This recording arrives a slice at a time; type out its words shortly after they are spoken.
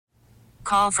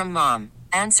call from mom.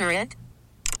 Answer it.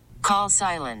 Call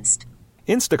silenced.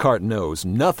 Instacart knows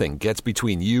nothing gets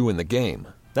between you and the game.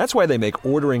 That's why they make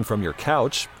ordering from your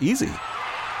couch easy.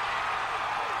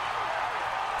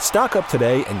 Stock up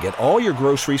today and get all your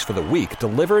groceries for the week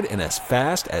delivered in as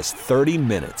fast as 30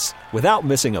 minutes without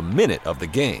missing a minute of the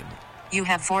game. You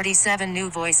have 47 new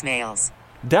voicemails.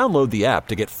 Download the app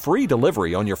to get free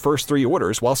delivery on your first 3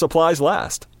 orders while supplies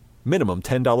last. Minimum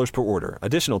 $10 per order.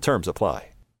 Additional terms apply.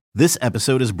 This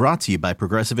episode is brought to you by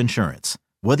Progressive Insurance.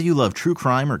 Whether you love true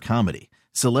crime or comedy,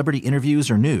 celebrity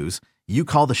interviews or news, you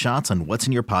call the shots on what's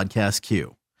in your podcast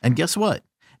queue. And guess what?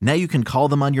 Now you can call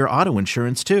them on your auto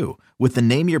insurance too with the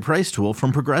Name Your Price tool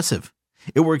from Progressive.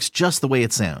 It works just the way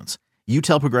it sounds. You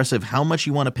tell Progressive how much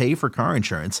you want to pay for car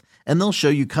insurance, and they'll show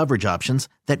you coverage options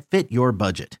that fit your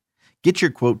budget. Get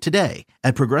your quote today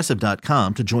at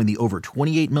Progressive.com to join the over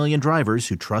 28 million drivers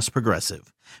who trust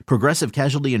Progressive. Progressive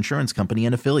Casualty Insurance Company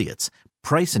and Affiliates.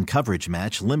 Price and coverage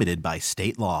match limited by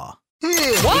state law.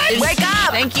 What? Wake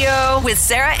up! Thank you. With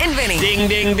Sarah and Vinny. Ding,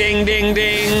 ding, ding, ding,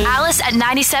 ding. Alice at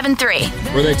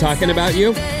 97.3. Were they talking about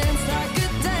you?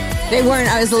 They weren't.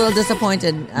 I was a little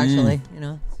disappointed, actually. You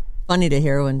know, funny to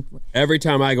hear when... Every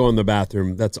time I go in the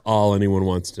bathroom, that's all anyone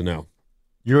wants to know.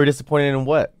 You were disappointed in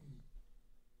what?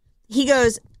 He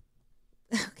goes,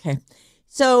 okay,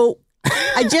 so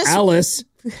I just... Alice.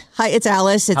 Hi, it's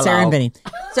Alice. It's Hello. Sarah and Vinny.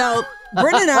 So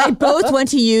Brent and I both went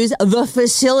to use the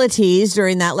facilities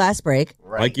during that last break.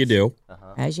 Right. Like you do.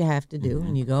 As you have to do.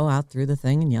 And you go out through the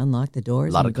thing and you unlock the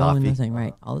doors. A lot and of you go in coffee. the thing,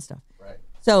 right, all the stuff. Right.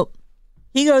 So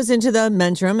he goes into the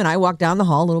men's room and I walk down the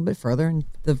hall a little bit further and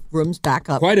the rooms back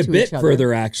up Quite a to bit each other.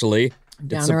 further, actually.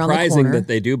 Down It's around the surprising corner. that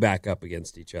they do back up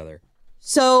against each other.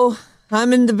 So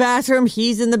I'm in the bathroom.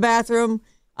 He's in the bathroom.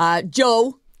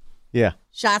 Joe Yeah.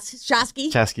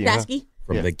 Shosky. Chasky,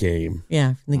 From the game.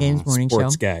 Yeah, from the Games Morning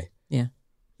Sports Show. guy. Yeah.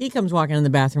 He comes walking in the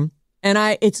bathroom, and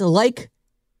it's like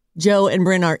Joe and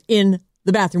Bryn are in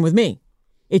the bathroom with me.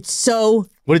 It's so...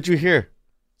 What did you hear?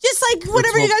 Just like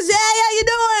whatever you guys say, hey, how you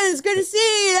doing? It's good to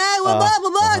see you. Hey, blah, blah,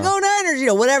 blah, go Niners. You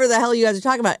know, whatever the hell you guys are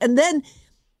talking about. And then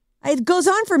it goes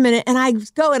on for a minute, and I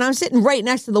go, and I'm sitting right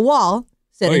next to the wall.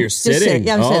 Oh, you're just sitting?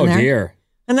 Yeah, I'm sitting there. Dear.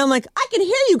 And I'm like, I can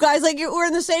hear you guys like we're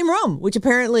in the same room, which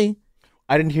apparently...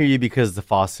 I didn't hear you because the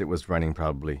faucet was running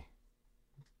probably.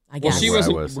 I guess. Well, she Where I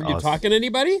wasn't. was- Were I you was- talking to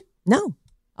anybody? No,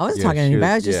 I wasn't Yeah, talking to she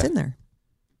anybody. I was- was just yeah. sitting there.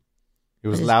 It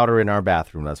was louder in our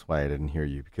bathroom. That's why I didn't hear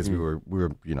you because we were,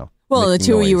 you know. Well, the making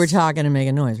two of you were noise. talking and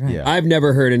making noise, right? Yeah. I've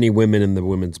never heard any women in the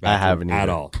women's bathroom haven't at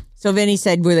either. all. So Vinny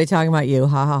said, were they talking about you?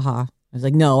 Ha, ha, ha. I was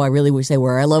like, no, I really wish they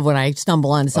were. I love when I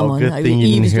stumble on someone. Oh, good I thing you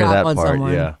didn't hear eavesdrop that on part.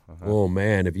 someone. Yeah. Oh,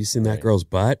 man. Have you seen that girl's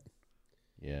butt?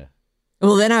 Yeah.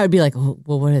 Well, then I would be like, oh,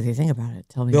 well, what do they think about it?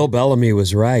 Tell me. Bill Bellamy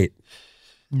was right.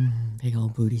 Big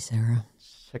old booty, Sarah.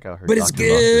 Check out her But it's doctor's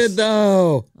good, office.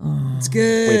 though. It's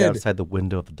good. Wait outside the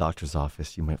window of the doctor's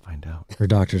office. You might find out. Her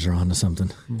doctors are onto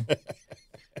something.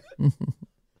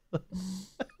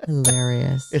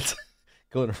 Hilarious. It's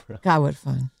going around. God, what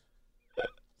fun.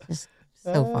 Just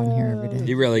so fun here every day.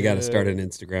 You really got to start an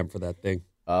Instagram for that thing.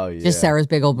 Oh, yeah. Just Sarah's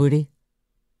big old booty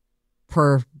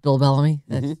per Bill Bellamy.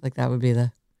 That's like that would be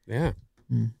the... Yeah.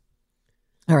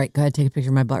 All right, go ahead, take a picture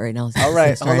of my butt right now. All right,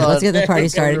 Let's get started. hold on. Let's get the party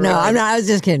started. No, I'm not. I was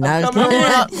just kidding. I was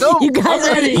kidding. No, You guys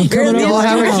are ready. I'm coming We'll over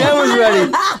have now. our cameras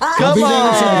ready. Come be there in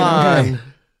a second, on. okay.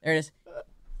 There it is.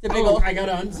 It's a big old. I got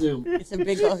to unzoom. It's a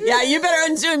big old. Yeah, you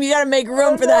better unzoom. You got to make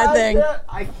room for that thing.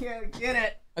 I can't get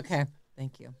it. Okay,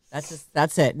 thank you.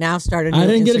 That's it. Now start a new I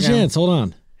didn't get a Instagram. chance. Hold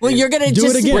on. Well, you're gonna Do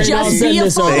it just again. I'll just send be a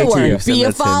this over to you. follower. Send Be a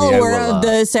that to me. I follower will, of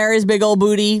the Sarah's Big Old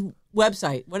Booty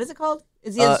website. What is it called?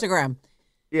 It's the Instagram.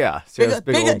 Yeah. Sarah's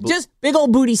big old just Big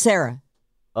Old Booty Sarah.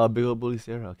 big old booty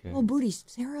Sarah. Okay. Oh, booty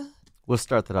Sarah. We'll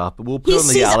start that off, but we'll put it on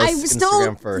the Alice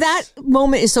Instagram first. That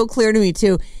moment is so clear to me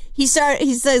too. He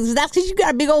says that's because you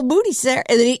got a big old booty, Sarah.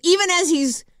 And then even as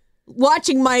he's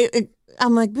watching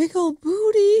I'm like, big old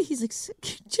booty. He's like,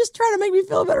 just trying to make me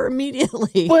feel better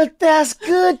immediately. But that's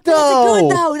good though. That's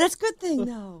good though. That's a good thing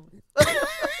though.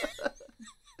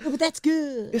 But that's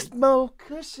good. It's more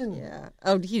cushion. Yeah.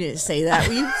 Oh, he didn't say that.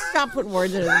 Will you stop putting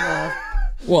words in his mouth?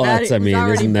 Well, That that's, I was mean,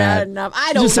 already isn't bad that enough.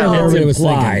 I don't Just sound know. everybody it's was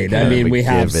thinking. implied? I mean, we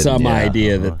have Given, some yeah,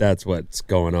 idea uh-huh. that that's what's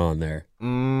going on there.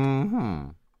 Mm-hmm.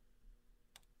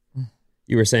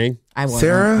 You were saying? I wasn't.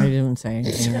 Sarah? I didn't say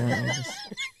anything. I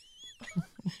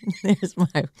just-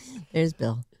 There's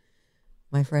Bill.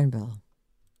 My friend Bill.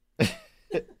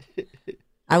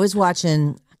 I was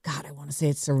watching, God, I want to say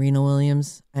it's Serena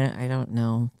Williams. I don't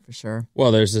know for sure.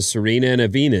 Well, there's a Serena and a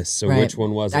Venus. So Right. which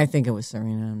one was it? I think it was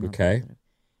Serena. I'm not Okay. positive.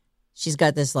 She's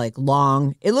got this like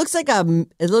long. It looks like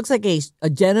a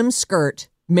denim skirt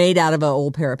made out of an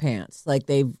old pair of pants. Like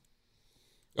they've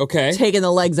Okay. taken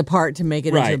the legs apart to make it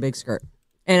into a Right. big skirt.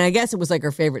 And I guess it was like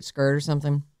her favorite skirt or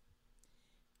something.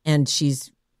 And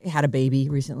she's had a baby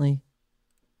recently.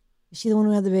 Is she the one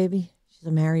who had the baby? She's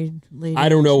a married lady. I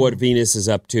don't know what Venus is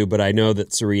up to, but I know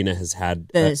that Serena has had.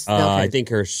 Okay. I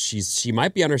think she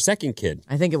might be on her second kid.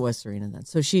 I think it was Serena then.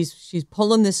 So she's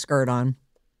pulling this skirt on,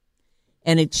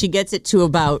 and she gets it to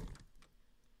about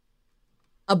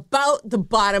the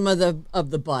bottom of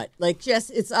the butt, like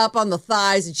just it's up on the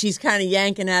thighs, and she's kind of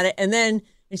yanking at it, and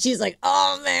she's like,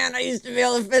 "Oh man, I used to be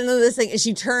able to fit into this thing," and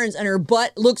she turns, and her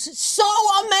butt looks so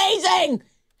amazing,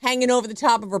 hanging over the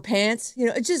top of her pants. You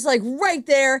know, it's just like right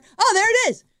there. Oh, there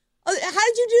it is. Oh, how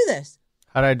did you do this?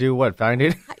 How did I do what? Find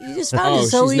it? You just found it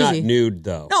so she's easy. not nude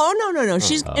though. No.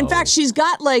 She's in fact she's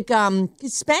got like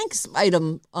Spanx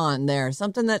item on there,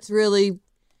 something that's really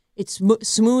it's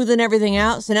smooth and everything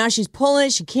out. So now she's pulling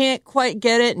it. She can't quite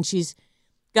get it, and she's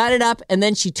got it up, and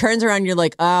then she turns around. And you're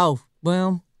like, oh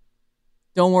well,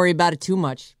 don't worry about it too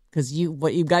much because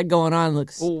what you've got going on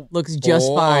looks just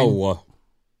fine.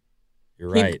 You're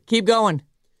right. Keep going.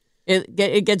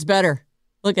 It gets better.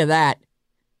 Look at that.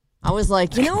 I was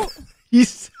like,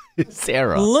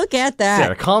 Sarah. look at that.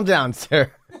 Sarah, calm down,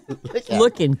 Sarah.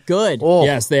 Looking good. Oh.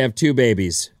 Yes, they have 2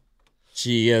 babies.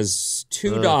 She has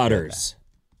 2 daughters.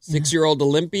 6-year-old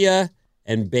Olympia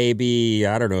and baby,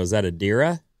 I don't know, is that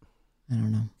Adira? I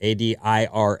don't know. Adira. I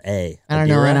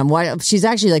don't know. And she's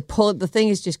actually like the thing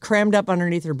is just crammed up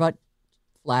underneath her butt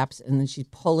flaps, and then she's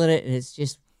pulling it, and it's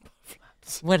just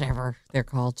whatever they're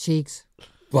called, cheeks.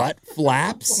 Butt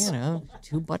flaps?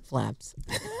 2 butt flaps.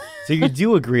 So you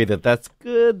do agree that that's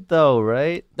good, though,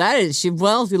 right? That is, if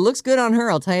it looks good on her,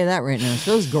 I'll tell you that right now.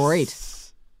 She looks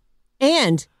great.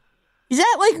 And is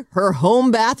that like her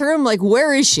home bathroom? Like,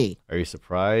 where is she? Are you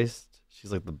surprised?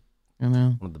 She's like I don't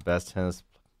know. one of the best tennis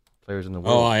players in the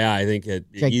world. Oh, yeah, I think it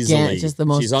easily. Just the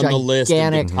most she's on the list of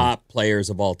gigantic- the top players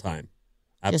of all time.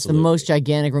 Absolutely. Just the most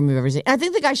gigantic room we've ever seen. I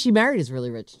think the guy she married is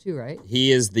really rich too, right?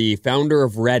 He is the founder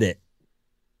of Reddit.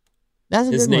 That's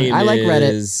a His good one. name I like Reddit.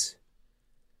 is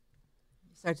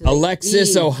Starts with an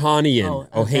Alexis E. Ohanian.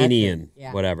 Oh, Ohanian.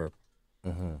 yeah. Whatever.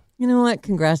 You know what?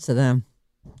 Congrats to them.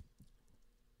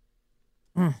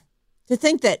 To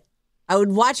think that I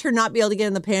would watch her not be able to get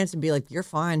in the pants and be like, "You're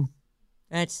fine.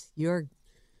 You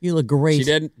look great."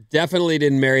 She definitely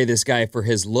didn't marry this guy for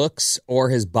his looks or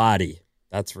his body.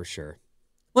 That's for sure.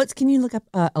 Can you look up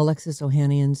Alexis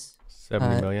Ohanian's?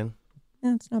 70 million?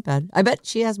 Yeah, it's not bad. I bet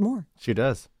she has more. She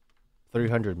does.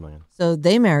 300 million. So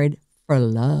they married for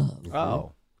love.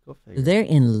 Oh, go figure. They're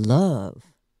in love.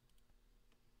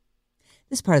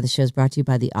 This part of the show is brought to you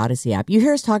by the Odyssey app. You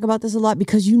hear us talk about this a lot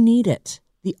because you need it.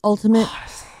 The ultimate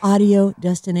audio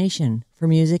destination for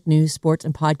music, news, sports,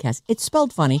 and podcasts. It's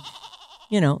spelled funny.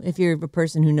 If you're a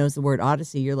person who knows the word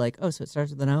Odyssey, you're like, oh, so it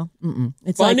starts with an O? Mm-mm.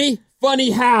 It's Funny?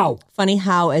 Funny how? Funny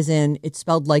how, as in it's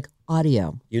spelled like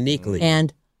audio. Uniquely.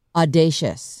 And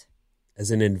audacious. As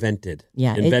in invented.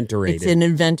 Yeah. Inventorated. It's an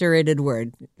inventorated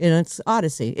word. And it's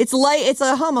Odyssey. It's a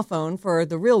homophone for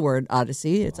the real word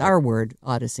Odyssey. It's our word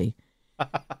Odyssey.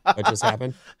 What just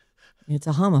happened? It's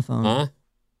a homophone. Huh?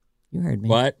 You heard me.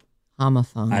 What?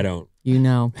 Homophone. I don't. You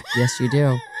know. Yes, you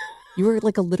do. You were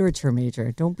like a literature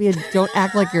major. Don't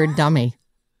act like you're a dummy.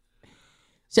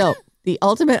 So, the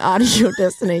ultimate audio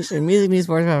destination, music, news,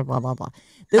 sports, blah, blah, blah.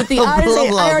 The Odyssey,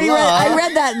 blah, I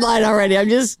read that line already. I'm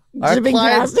just Our zipping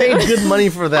clients past it. paid good money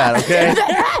for that, okay?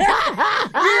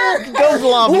 Go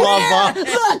blah, blah, blah. The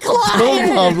Go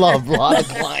client. blah, blah, blah. The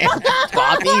client.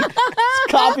 Copy.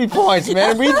 It's copy points,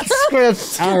 man. Read the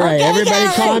script. All right, everybody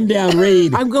calm down.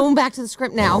 Read. I'm going back to the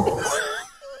script now.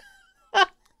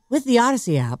 With the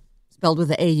Odyssey app, spelled with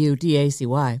the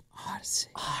Audacy. Odyssey.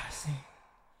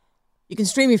 You can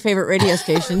stream your favorite radio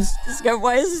stations.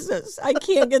 I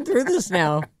can't get through this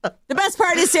now. The best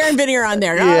part is Sarah and Vinny are on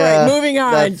there. All right, moving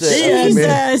on. that's it.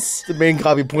 Jesus. The main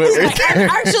copy point right there.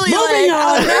 Actually, Moving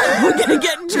on. we're going to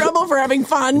get in trouble for having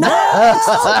fun. No!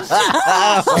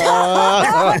 But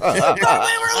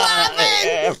we were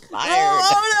laughing.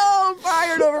 Oh, no.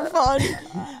 Fired over fun.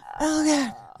 Oh,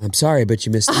 God. I'm sorry, but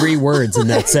you missed 3 words in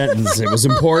that sentence. It was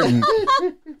important.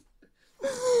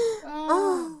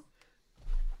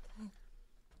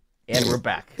 And we're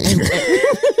back.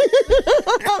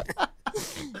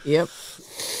 Yep.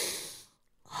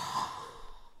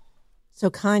 So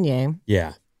Kanye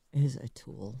Yeah. is a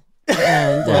tool.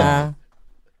 And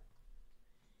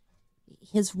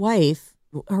his wife,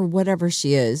 or whatever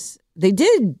she is, they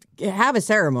did have a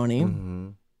ceremony. Mm-hmm.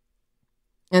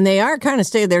 And they are kind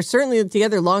of they're certainly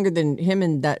together longer than him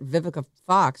and that Vivica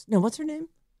Fox. No, what's her name?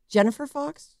 Jennifer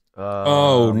Fox?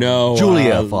 Oh, no.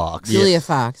 Julia Fox. Julia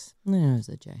Fox. No, it was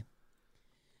a J.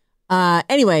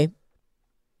 Anyway,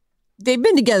 they've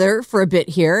been together for a bit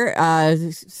here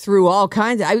through all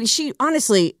kinds. She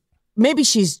honestly, maybe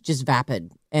she's just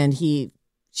vapid, and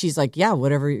she's like, yeah,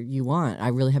 whatever you want. I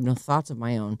really have no thoughts of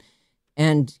my own.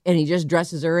 And he just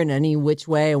dresses her in any which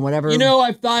way and whatever.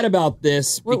 I've thought about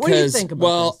this because, what do you think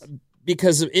about this?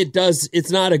 Because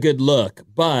it's not a good look,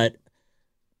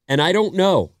 and I don't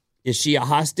know. Is she a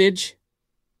hostage?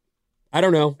 I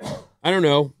don't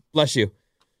know. Bless you.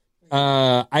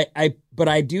 But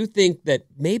I do think that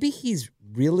maybe he's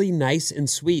really nice and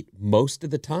sweet most of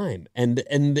the time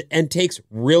and takes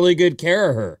really good care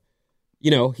of her.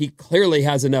 He clearly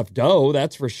has enough dough,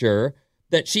 that's for sure,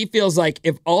 that she feels like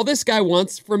if all this guy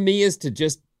wants from me is to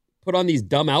just put on these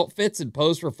dumb outfits and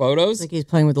pose for photos. It's like he's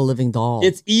playing with a living doll.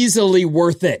 It's easily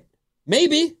worth it.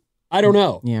 Maybe. I don't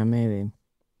know. Yeah, maybe.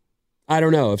 I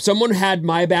don't know. If someone had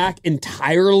my back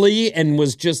entirely and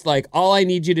was just like, all I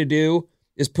need you to do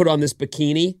is put on this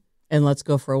bikini. And let's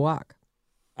go for a walk.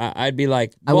 I'd be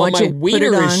like, I want my you to put it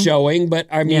wiener on. is showing, but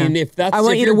I mean, if that's I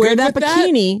want if you to you're wear good that with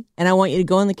bikini, and I want you to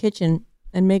go in the kitchen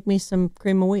and make me some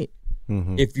cream of wheat.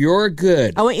 that, if you're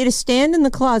good. I want you to stand in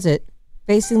the closet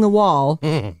facing the wall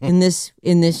in this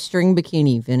string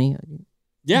bikini, Vinny.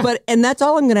 Yeah. And that's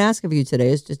all I'm going to ask of you today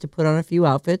is just to put on a few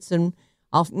outfits, and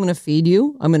I'm going to feed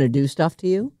you. I'm going to do stuff to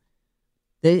you.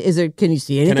 Can you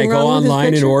see anything Can I go wrong with this online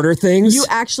and picture? order things? You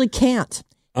actually can't.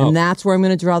 Oh. And that's where I'm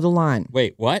going to draw the line.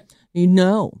 Wait, what?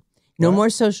 No more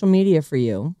social media for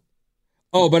you.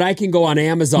 Oh, but I can go on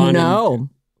Amazon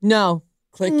No.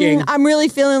 clicking. I'm really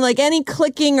feeling like any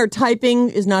clicking or typing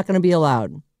is not going to be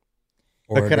allowed.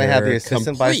 But can I have your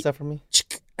assistant buy complete. stuff for me?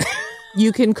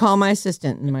 You can call my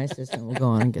assistant, and my assistant will go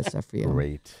on and get stuff for you.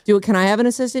 Great. Can I have an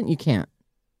assistant? You can't.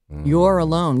 You're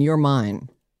alone. You're mine.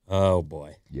 Oh,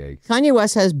 boy. Yikes. Kanye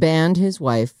West has banned his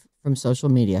wife from social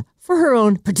media for her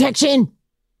own protection.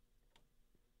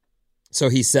 So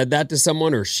he said that to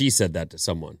someone, or she said that to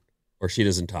someone, or she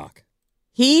doesn't talk?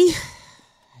 I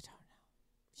don't know.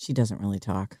 She doesn't really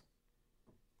talk.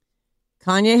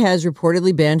 Kanye has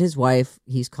reportedly banned his wife.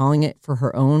 He's calling it for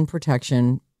her own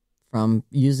protection from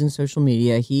using social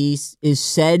media. He is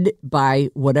said by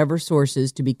whatever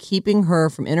sources to be keeping her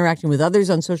from interacting with others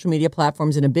on social media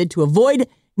platforms in a bid to avoid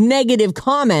negative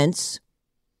comments.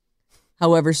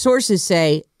 However, sources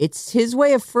say it's his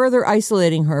way of further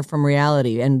isolating her from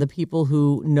reality and the people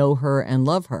who know her and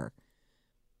love her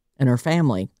and her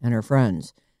family and her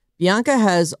friends. Bianca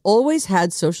has always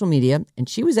had social media, and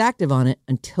she was active on it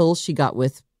until she got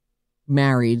with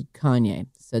married Kanye,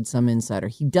 said some insider.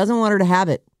 He doesn't want her to have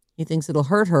it. He thinks it'll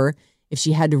hurt her if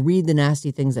she had to read the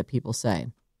nasty things that people say.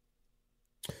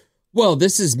 Well,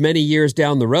 this is many years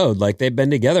down the road. Like, they've been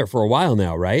together for a while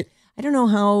now, right? I don't know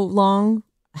how long.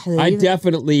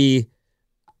 Definitely,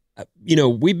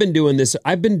 we've been doing this.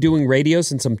 I've been doing radio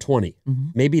since I'm 20,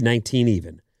 maybe 19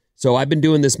 even. So I've been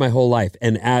doing this my whole life.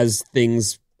 And as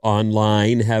things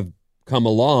online have come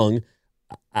along,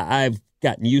 I've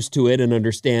gotten used to it and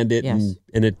understand it. Yes.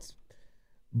 And it's,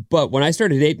 but when I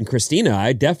started dating Christina,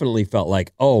 I definitely felt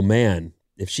like, oh man,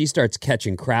 if she starts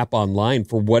catching crap online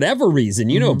for whatever reason,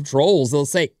 trolls, they'll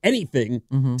say anything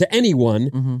to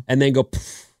anyone and then go,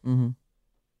 I'm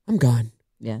gone.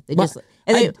 Yeah, they My- just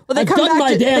they I've come done back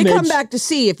my to, they damage. come back to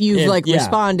see if you've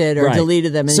responded or right.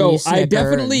 deleted them. And so you I snicker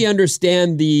definitely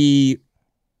understand the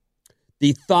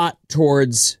thought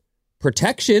towards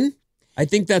protection. I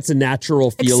think that's a natural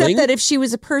feeling. Except that if she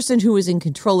was a person who was in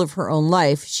control of her own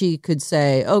life, she could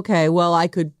say, okay, well, I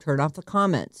could turn off the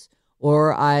comments,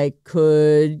 or I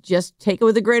could just take it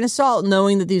with a grain of salt,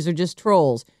 knowing that these are just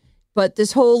trolls. But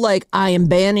this whole, I am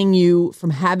banning you from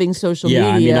having social media.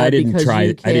 I mean, I didn't because try. you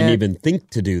I didn't can't. even think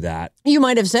to do that. You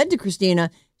might have said to Christina,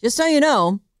 just so you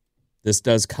know, This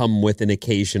does come with an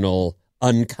occasional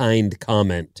unkind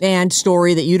comment. and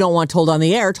story that you don't want told on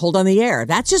the air, told on the air.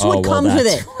 That's just what comes with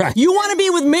that's it. right. You want to be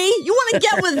with me? You want to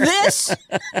get with this?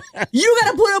 You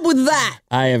got to put up with that.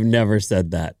 I have never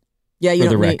said that. Yeah, you For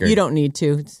the don't need, record. you don't need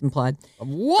to. It's implied.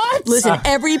 What? Listen,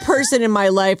 every person in my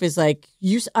life is like,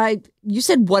 you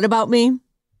said what about me?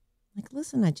 Like,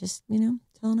 listen, I just,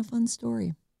 telling a fun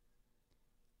story.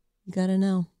 You got to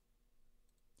know.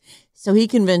 So he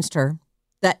convinced her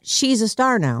that she's a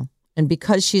star now. And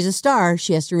because she's a star,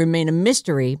 she has to remain a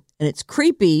mystery. And it's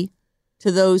creepy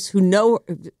to those who know,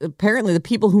 apparently the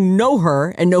people who know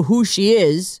her and know who she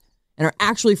is and are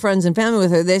actually friends and family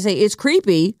with her. They say it's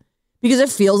creepy because it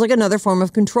feels like another form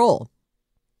of control.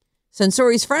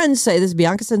 Sensori's friends say, this is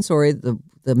Bianca Sensori,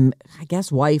 the I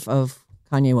guess, wife of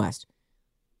Kanye West.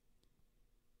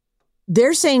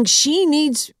 They're saying she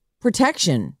needs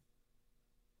protection.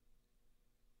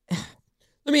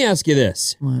 Let me ask you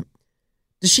this. What?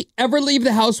 Does she ever leave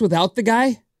the house without the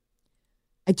guy?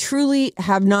 I truly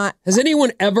have not. Has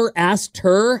anyone ever asked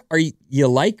her, "Are you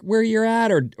like where you're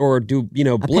at, or do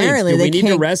blink? Apparently, Do they we need to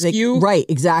can't- rescue?" Right,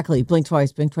 exactly. Blink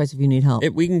twice if you need help.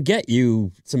 We can get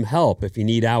you some help if you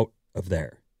need out of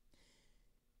there.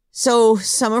 So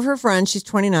some of her friends, she's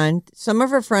 29. Some of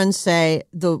her friends say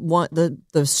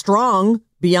the strong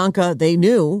Bianca they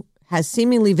knew has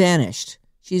seemingly vanished.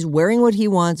 She's wearing what he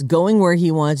wants, going where he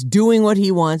wants, doing what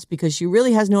he wants because she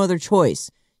really has no other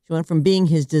choice. She went from being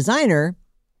his designer,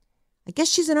 I guess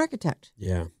she's an architect.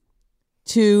 Yeah.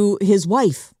 To his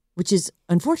wife, which is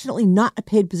unfortunately not a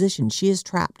paid position. She is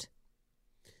trapped.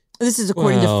 This is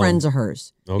according to friends of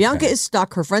hers. Okay. Bianca is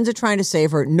stuck. Her friends are trying to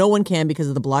save her. No one can because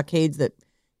of the blockades that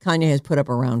Kanye has put up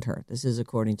around her. This is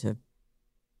according to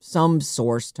some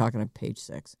source talking on page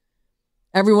 6.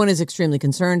 Everyone is extremely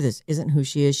concerned. This isn't who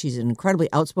she is. She's an incredibly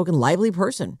outspoken, lively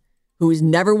person who is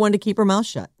never one to keep her mouth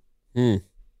shut. Is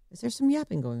there some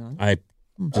yapping going on? I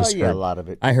just yeah, heard a lot of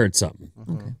it. I heard something.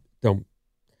 Okay. Don't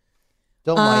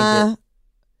mind it.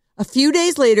 A few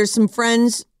days later, some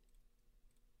friends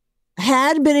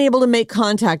had been able to make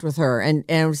contact with her and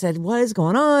said, what is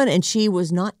going on? And she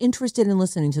was not interested in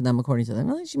listening to them, according to them.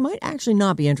 Well, she might actually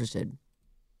not be interested.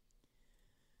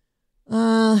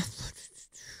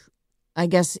 I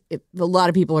guess a lot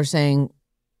of people are saying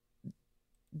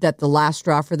that the last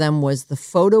straw for them was the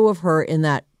photo of her in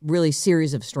that really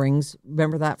series of strings.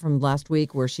 Remember that from last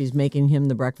week where she's making him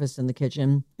the breakfast in the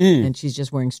kitchen and she's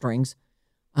just wearing strings.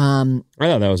 I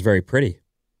thought that was very pretty.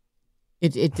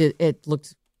 It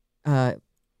looked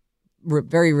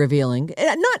very revealing.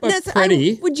 Not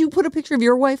pretty. Would you put a picture of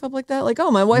your wife up like that? Like,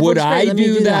 oh, my wife Would looks great. I Let me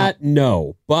do that?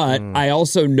 No. But I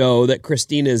also know that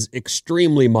Christina is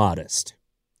extremely modest.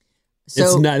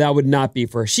 So that would not be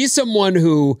for her. She's someone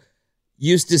who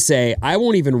used to say, I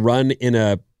won't even run in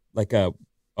a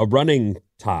running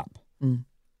top.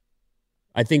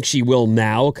 I think she will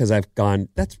now because I've gone,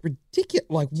 that's ridiculous.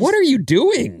 Like, what are you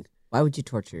doing? Why would you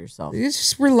torture yourself?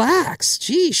 Just relax.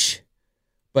 Sheesh.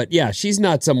 But yeah, she's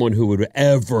not someone who would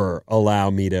ever allow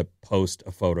me to post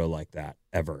a photo like that,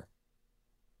 ever.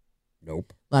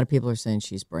 Nope. A lot of people are saying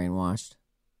she's brainwashed.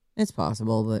 It's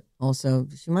possible, but also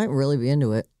she might really be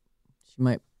into it. She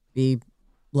might be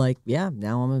like, yeah,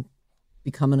 now I'm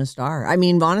becoming a star. I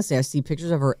mean, honestly, I see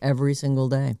pictures of her every single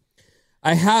day.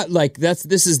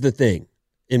 This is the thing,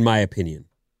 in my opinion.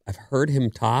 I've heard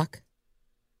him talk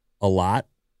a lot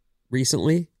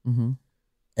recently, and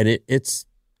it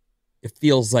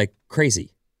feels like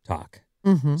crazy talk.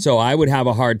 So I would have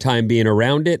a hard time being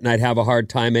around it, and I'd have a hard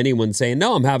time anyone saying,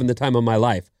 no, I'm having the time of my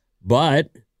life. But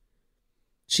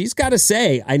she's got to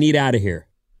say, I need out of here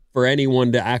for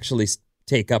anyone to actually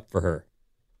take up for her.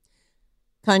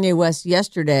 Kanye West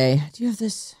yesterday, do you have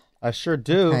this? I sure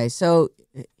do. Okay, so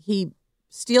he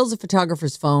steals a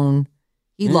photographer's phone.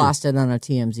 He lost it on a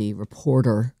TMZ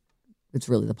reporter. It's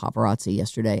really the paparazzi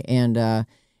yesterday. And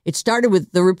it started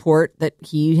with the report that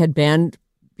he had banned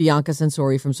Bianca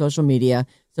Censori from social media,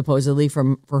 supposedly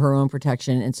for her own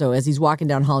protection. And so as he's walking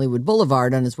down Hollywood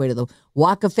Boulevard on his way to the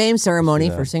Walk of Fame ceremony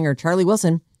for singer Charlie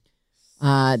Wilson,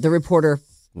 the reporter...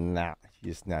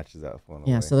 He snatches that phone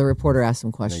away. Yeah, so the reporter asked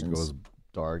him questions. And it goes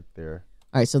dark there.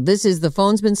 All right, so this is the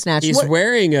phone's been snatched. He's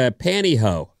wearing a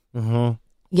pantyhose.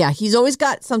 Yeah, he's always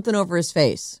got something over his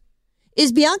face.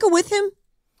 Is Bianca with him?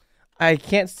 I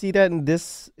can't see that in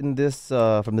this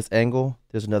from this angle.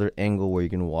 There's another angle where you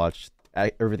can watch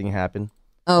everything happen.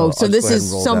 Oh, so this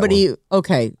is somebody.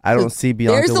 Okay, I don't see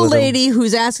Bianca. There's the lady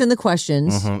who's asking the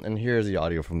questions. And here's the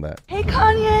audio from that. Hey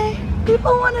Kanye,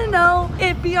 people want to know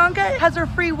if Bianca has her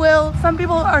free will. Some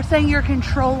people are saying you're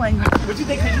controlling her. Would you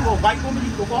think that you a white woman,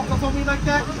 you could walk up on me like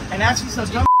that and ask me some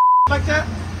dumb like that?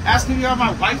 Asking me about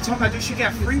my wife, talking about, does she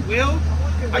got free will?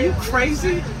 Are you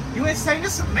crazy? You insane?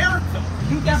 This is America.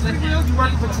 You got free will? You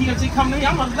working for TMZ company?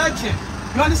 I'm a legend.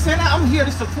 You understand that? I'm here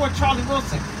to support Charlie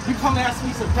Wilson. You come and ask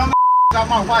me some dumb about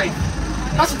my wife.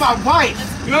 That's my wife.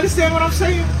 You understand what I'm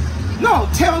saying? No,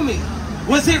 tell me.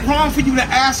 Was it wrong for you to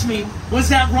ask me? Was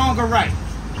that wrong or right?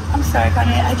 I'm sorry,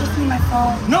 Kanye. I just need my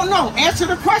phone. No. Answer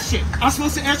the question. I'm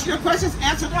supposed to answer your questions.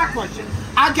 Answer that question.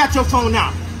 I got your phone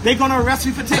now. They gonna arrest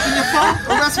me for taking your phone?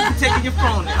 Arrest me for taking your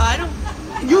phone now. I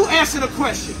don't... You answer the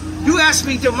question. You asked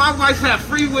me, did my wife have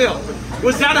free will?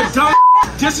 Was that a dumb,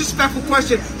 disrespectful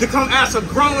question to come ask a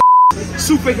grown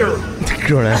superhero?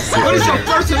 What is your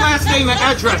first and last name and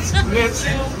address, Mitch?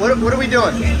 What are we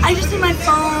doing? I just need my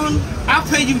phone. I'll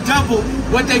pay you double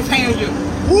what they paying you.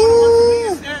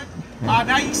 Woo!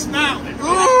 Now you smiling.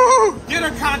 Get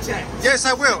her contact. Yes,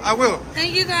 I will.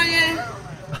 Thank you, Kanye.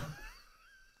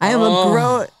 I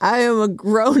am a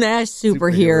grown ass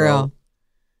superhero.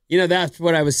 You know, that's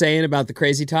what I was saying about the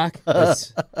crazy talk.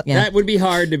 That would be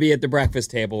hard to be at the breakfast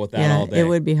table with that all day. It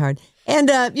would be hard. And,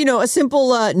 a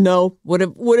simple no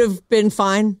would have been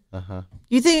fine. Uh-huh.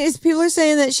 You think people are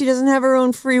saying that she doesn't have her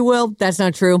own free will? That's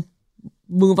not true.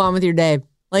 Move on with your day.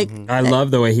 Like, I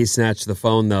love the way he snatched the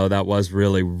phone, though. That was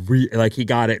really, like he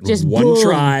got it just one boom.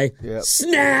 try,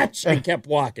 snatch, and kept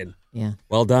walking. Yeah.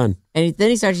 Well done. And then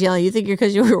he starts yelling, you think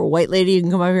because you're a white lady, you can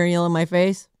come over here and yell in my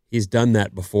face? He's done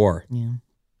that before. Yeah.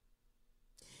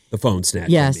 The phone snatch.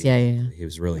 Yes, yeah. He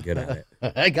was really good at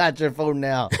it. I got your phone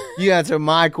now. You answer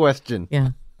my question. Yeah.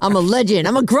 I'm a legend.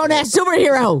 I'm a grown-ass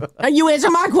superhero. Now you answer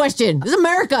my question. This is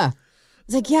America.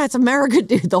 It's like, yeah, it's America,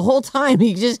 dude. The whole time.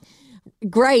 He just,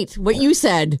 great. What you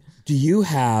said. Do you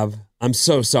have, I'm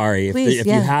so sorry. Please, if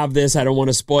you have this, I don't want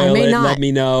to spoil it. not. Let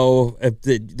me know.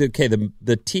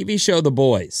 The TV show The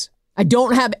Boys. I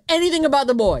don't have anything about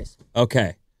The Boys.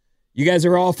 Okay. You guys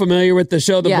are all familiar with the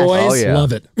show The Yes. Boys? Oh, yeah.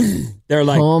 Love it. They're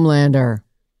like Homelander.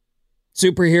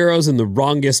 superheroes in the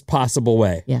wrongest possible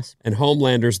way. Yes. And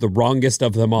Homelander's the wrongest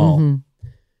of them all. Mm-hmm.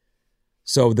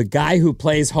 So the guy who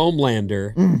plays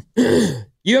Homelander,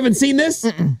 you haven't seen this?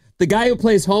 The guy who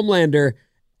plays Homelander,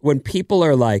 when people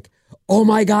are like, oh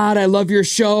my God, I love your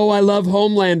show. I love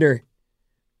Homelander.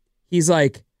 He's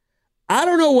like, I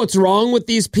don't know what's wrong with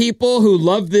these people who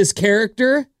love this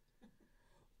character,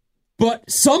 but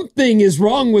something is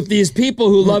wrong with these people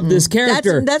who love this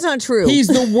character. That's not true. He's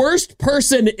the worst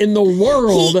person in the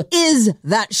world. He is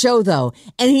that show, though.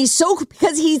 And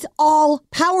because he's all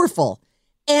powerful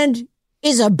and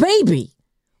is a baby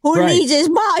who needs his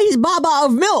baba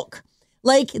of milk.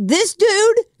 Like, this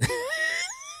dude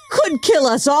could kill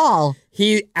us all.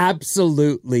 He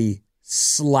absolutely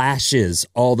slashes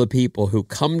all the people who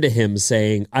come to him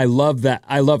saying, I love that.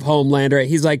 I love Homelander.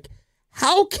 He's like,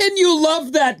 how can you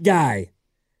love that guy?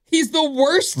 He's the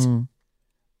worst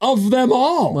of them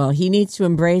all. Well, he needs to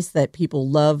embrace that people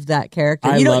love that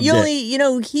character. He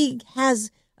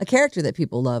has a character that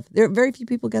people love. There are very few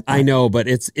people get that. I know, but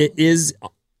it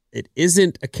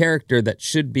isn't a character that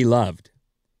should be loved.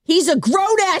 He's a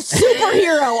grown-ass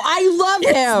superhero. I love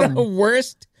him. The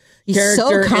worst He's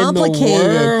character so complicated.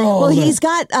 in the world. Well, he's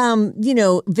got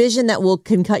vision that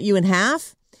can cut you in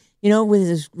half.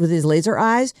 With his laser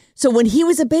eyes. So when he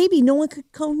was a baby, no one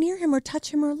could go near him or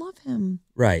touch him or love him.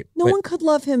 Right. No one could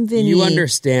love him, Vinny. You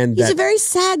understand He's that a very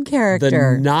sad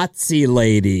character. the Nazi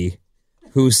lady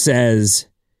who says,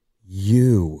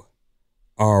 you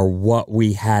are what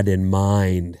we had in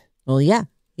mind. Well, yeah.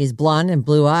 He's blonde and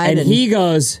blue-eyed. And he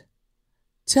goes,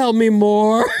 tell me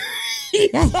more.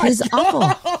 He's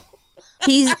awful.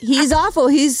 He's awful.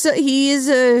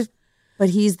 But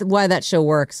he's why that show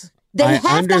works. They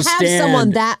have to have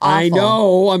someone that awful. I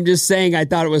know. I'm just saying, I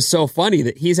thought it was so funny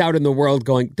that he's out in the world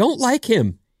going, don't like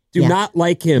him. Do not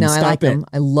like him. No, Stop I like it. him.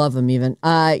 I love him even.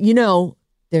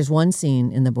 There's one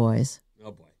scene in The Boys.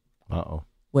 Oh, boy. Uh-oh.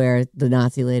 Where the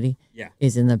Nazi lady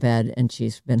is in the bed and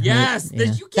she's been hurt. Yes. Yeah.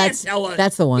 You can't tell us.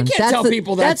 That's the one. You can't tell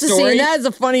people that that's story. The scene. That is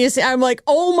the funniest scene. I'm like,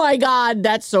 oh my God,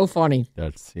 that's so funny.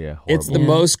 That's, horrible. It's the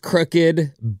most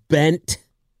crooked, bent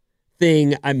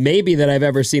thing maybe that I've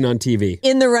ever seen on TV.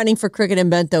 In the running for Cricket and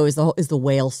Bent, though, is the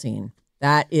whale scene.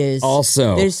 That is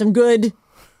also. There's some good.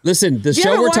 Listen, the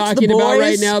show we're talking about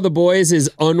right now, The Boys, is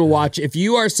unwatched. If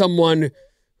you are someone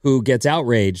who gets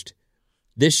outraged,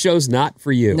 this show's not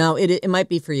for you. No, it might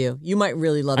be for you. You might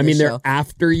really love. I mean, this show. they're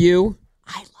after you.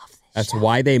 I love this. That's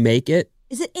why they make it.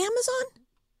 Is it Amazon?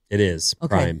 It is.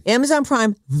 Okay. Prime. Amazon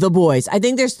Prime. The Boys. I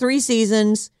think there's 3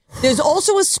 seasons. There's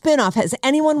also a spinoff. Has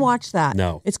anyone watched that?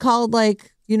 No. It's called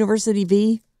like University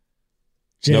V.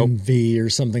 Gen V or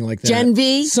something like that. Gen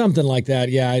V? Something like that.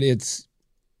 Yeah, it's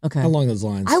okay along those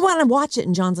lines. I want to watch it,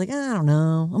 and John's like, I don't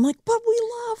know. I'm like, but we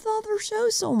love the other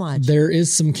shows so much. There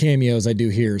is some cameos I do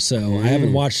hear, so I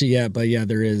haven't watched it yet, but yeah,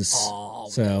 there is. Oh,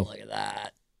 so look at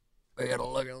that. We gotta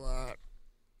look at that.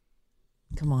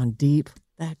 Come on, Deep.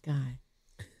 That guy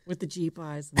with the Jeep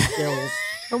eyes and the gills.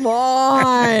 Come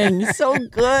on, so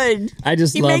good. I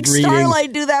just he love makes reading.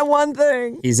 Starlight do that one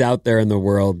thing. He's out there in the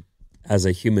world as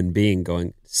a human being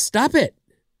going, stop it.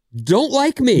 Don't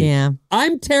like me. Yeah.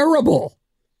 I'm terrible.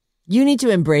 You need to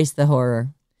embrace the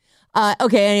horror.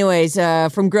 Okay, anyways,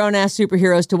 from grown-ass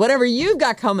superheroes to whatever you've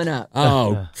got coming up.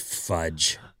 Oh,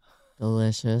 fudge.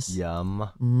 Delicious.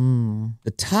 Yum.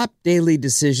 The top daily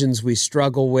decisions we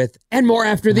struggle with and more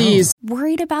after these.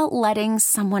 Worried about letting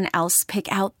someone else pick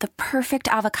out the perfect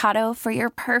avocado for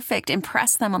your perfect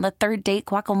impress them on the third date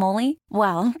guacamole?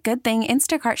 Well, good thing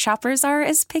Instacart shoppers are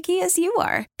as picky as you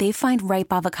are. They find ripe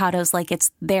avocados like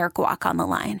it's their guac on the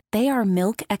line. They are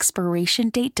milk expiration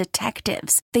date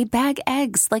detectives. They bag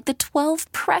eggs like the 12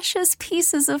 precious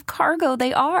pieces of cargo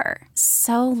they are.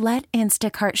 So let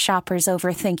Instacart shoppers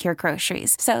overthink your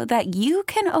groceries so that you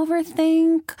can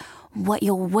overthink what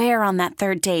you'll wear on that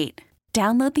third date.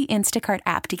 Download the Instacart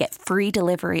app to get free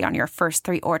delivery on your first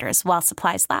 3 orders while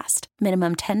supplies last.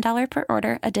 Minimum $10 per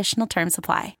order. Additional terms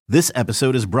apply. This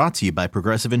episode is brought to you by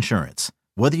Progressive Insurance.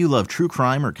 Whether you love true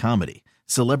crime or comedy,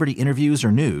 celebrity interviews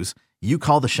or news, you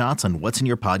call the shots on what's in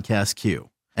your podcast queue.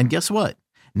 And guess what?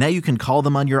 Now you can call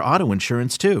them on your auto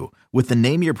insurance too with the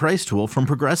Name Your Price tool from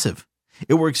Progressive.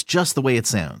 It works just the way it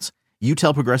sounds. You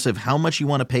tell Progressive how much you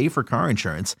want to pay for car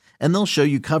insurance, and they'll show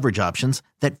you coverage options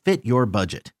that fit your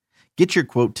budget. Get your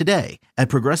quote today at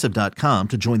Progressive.com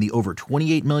to join the over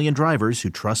 28 million drivers who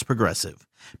trust Progressive.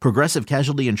 Progressive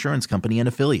Casualty Insurance Company and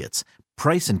Affiliates.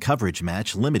 Price and coverage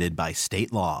match limited by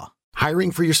state law.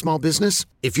 Hiring for your small business?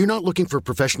 If you're not looking for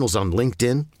professionals on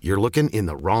LinkedIn, you're looking in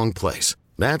the wrong place.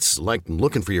 That's like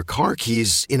looking for your car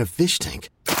keys in a fish tank.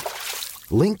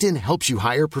 LinkedIn helps you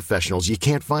hire professionals you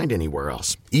can't find anywhere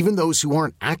else, even those who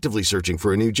aren't actively searching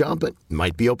for a new job but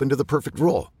might be open to the perfect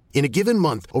role. In a given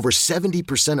month, over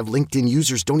 70% of LinkedIn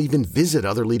users don't even visit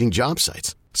other leading job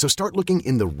sites. So start looking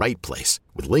in the right place.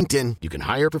 With LinkedIn, you can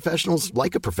hire professionals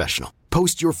like a professional.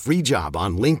 Post your free job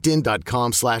on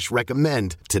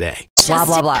linkedin.com/recommend today. Blah,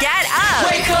 blah, blah. Get up.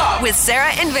 Wake up. With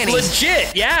Sarah and Vinny.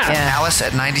 Legit, yeah. Alice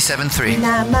at 97.3.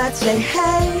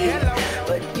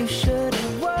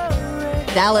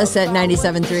 Dallas at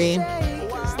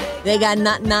 97.3. They got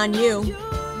nothing on you.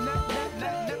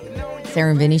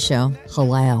 Sarah and Vinny Show.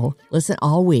 Hello. Listen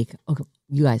all week. Okay,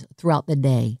 you guys, throughout the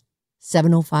day.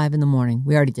 7:05 in the morning.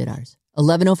 We already did ours.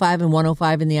 11:05 and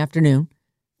 1:05 in the afternoon.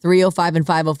 3:05 and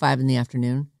 5:05 in the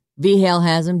afternoon. V-Hale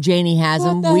has them. Janie has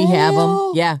them. We have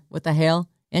them. Yeah, what the hell?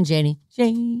 And Janie.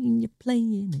 Jane, you're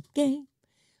playing a game.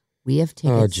 We have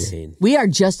tickets. Oh, Jane. We are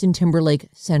Justin Timberlake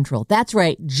Central. That's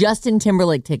right. Justin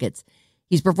Timberlake tickets.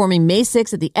 He's performing May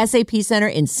 6th at the SAP Center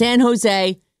in San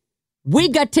Jose.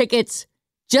 We've got tickets.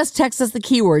 Just text us the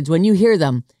keywords when you hear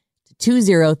them to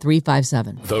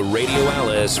 20357. The Radio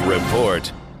Alice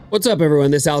Report. What's up,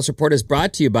 everyone? This Alice Report is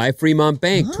brought to you by Fremont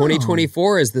Bank.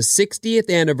 2024 is the 60th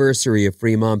anniversary of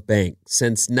Fremont Bank.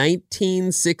 Since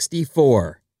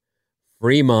 1964,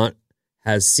 Fremont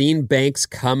has seen banks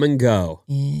come and go.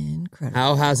 Incredible.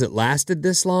 How has it lasted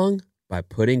this long? By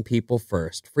putting people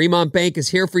first. Fremont Bank is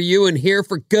here for you and here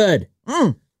for good.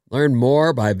 Learn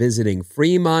more by visiting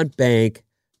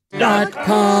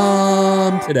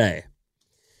fremontbank.com today.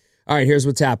 All right, here's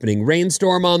what's happening.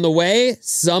 Rainstorm on the way.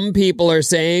 Some people are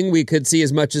saying we could see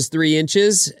as much as 3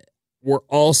 inches. We're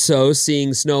also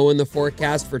seeing snow in the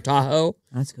forecast for Tahoe,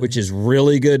 which is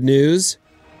really good news.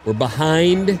 We're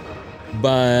behind,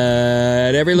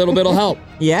 but every little bit will help.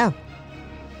 Yeah.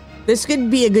 This could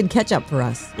be a good catch-up for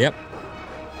us. Yep.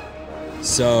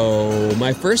 So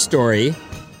my first story,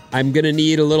 I'm going to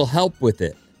need a little help with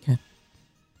it. Okay.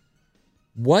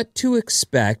 What to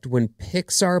expect when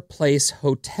Pixar Place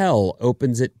Hotel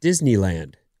opens at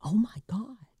Disneyland? Oh, my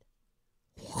God.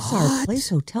 Pixar Place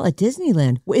Hotel at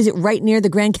Disneyland. Is it right near the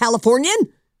Grand Californian?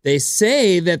 They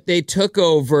say that they took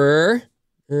over.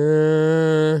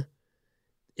 It's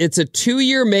a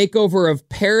 2-year makeover of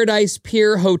Paradise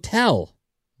Pier Hotel.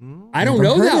 I don't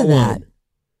know that one.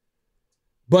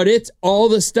 But it's all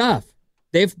the stuff.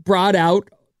 They've brought out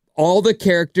all the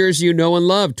characters you know and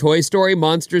love. Toy Story,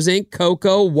 Monsters, Inc.,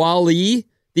 Coco, WALL-E,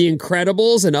 The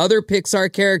Incredibles, and other Pixar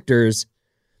characters.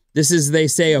 This is, they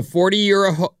say, a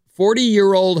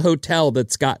 40-year-old hotel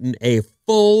that's gotten a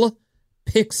full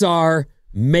Pixar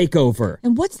makeover.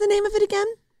 And what's the name of it again?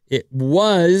 It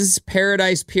was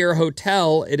Paradise Pier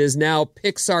Hotel. It is now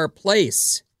Pixar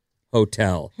Place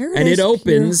Hotel. Paradise and it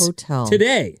opens Pier Hotel.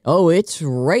 today. Oh, it's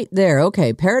right there.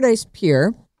 Okay, Paradise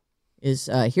Pier is,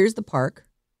 here's the park.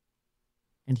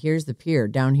 And here's the pier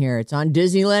down here. It's on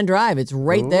Disneyland Drive. It's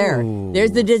right there.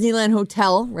 There's the Disneyland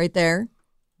Hotel right there.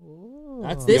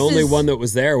 That's the only one that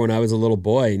was there when I was a little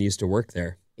boy and used to work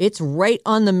there. It's right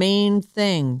on the main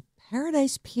thing.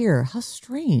 Paradise Pier. How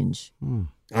strange.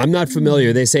 I'm not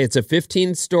familiar. They say it's a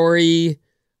 15-story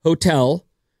hotel.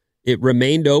 It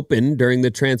remained open during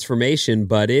the transformation,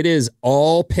 but it is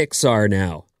all Pixar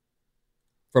now.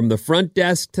 From the front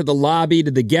desk to the lobby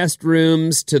to the guest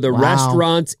rooms to the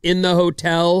restaurants in the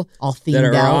hotel. All themed that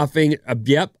are out. offering,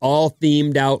 all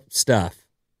themed out stuff.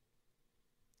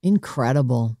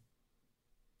 Incredible.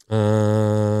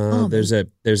 There's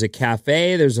a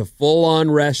cafe, there's a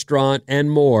full-on restaurant, and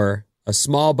more. A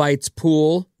Small Bites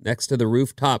pool next to the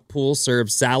rooftop pool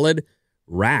serves salad,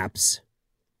 wraps.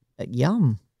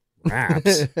 Yum.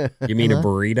 Wraps? You mean a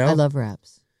burrito? I love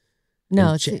wraps.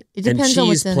 No, it depends and on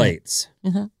what's cheese in plates. it.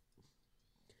 Uh-huh.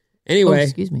 Anyway. Oh,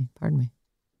 excuse me. Pardon me.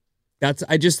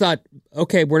 I just thought,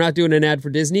 okay, we're not doing an ad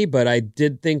for Disney, but I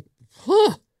did think,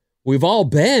 we've all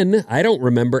been. I don't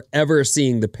remember ever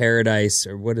seeing the Paradise,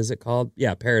 or what is it called?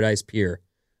 Yeah, Paradise Pier.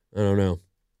 I don't know.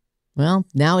 Well,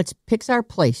 now it's Pixar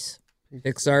Place.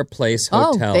 Pixar Place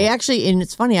Hotel. Oh, they actually, and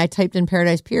it's funny, I typed in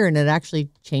Paradise Pier and it actually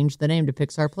changed the name to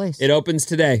Pixar Place. It opens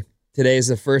today. Today is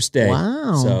the first day.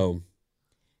 Wow. So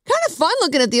kind of fun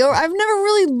looking at I've never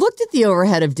really looked at the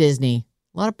overhead of Disney.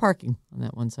 A lot of parking on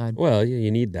that one side. Well,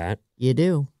 you need that. You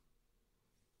do.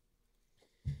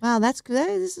 Wow, that's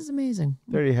good. This is amazing.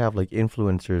 They already have like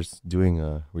influencers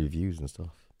doing reviews and stuff.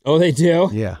 Oh, they do?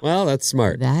 Yeah. Well, that's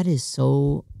smart. That is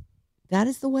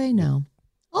the way now.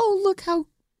 Oh, look how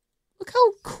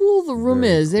cool the room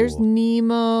Very is. cool. There's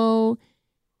Nemo.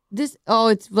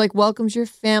 It's like welcomes your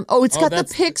fam. Oh, it's got the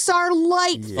Pixar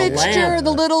light fixture,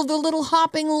 the little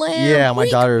hopping lamp. Yeah, my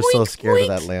Boink, daughter is so boink, scared boink. of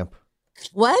that lamp.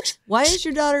 What? Why is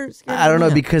your daughter scared? I don't know,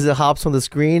 of that? because it hops on the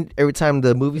screen every time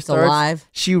the movie starts. alive?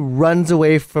 She runs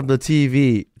away from the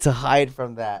TV to hide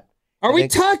from that. Are we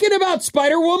talking about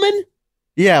Spider-Woman?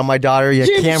 Yeah, my daughter,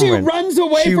 Cameron. She runs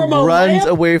away from a She runs lamp?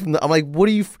 away from the... I'm like, what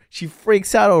do you... She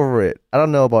freaks out over it. I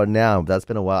don't know about now. That's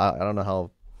been a while. I don't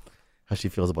know how she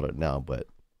feels about it now, but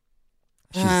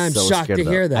she's I'm so shocked scared to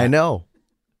of hear that. I know.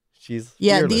 She's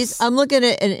fearless. I'm looking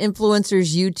at an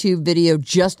influencer's YouTube video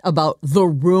just about the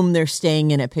room they're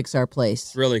staying in at Pixar Place.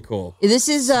 It's really cool. This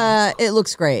is it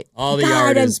looks great. All the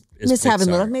art I is miss having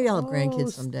Pixar. little. Maybe I'll have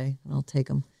grandkids someday and I'll take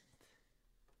them.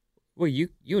 Well, you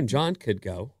and John could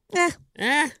go.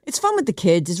 It's fun with the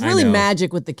kids. It's I really know.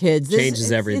 magic with the kids.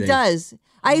 Changes everything. It does.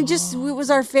 It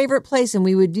was our favorite place, and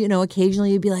we would,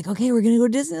 occasionally you'd be like, okay, we're going to go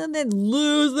to Disney, and they'd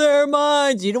lose their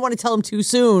minds. You don't want to tell them too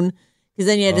soon, because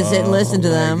then you had to sit and listen to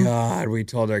them. Oh, my God. We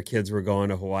told our kids we're going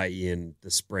to Hawaii in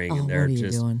the spring, and they're what are you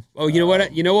just... doing? Oh, you know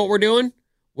what? You know what we're doing?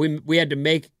 We had to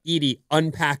make Edie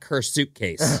unpack her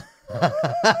suitcase.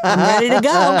 I'm ready to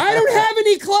go. I don't have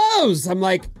any clothes. I'm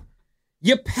like,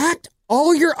 you packed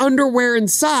all your underwear and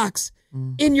socks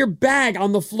in your bag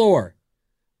on the floor.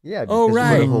 Yeah, oh, because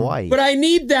right. we're in Hawaii. But I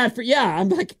need that for, I'm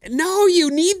like, no, you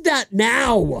need that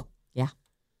now. Yeah.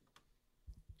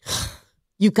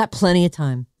 You've got plenty of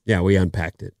time. Yeah, we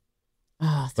unpacked it.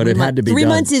 But it had to be 3 done.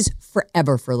 months is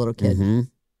forever for a little kid. Mm-hmm.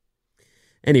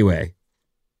 Anyway,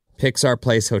 Pixar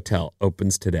Place Hotel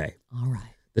opens today. All right.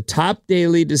 The top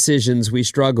daily decisions we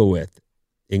struggle with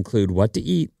include what to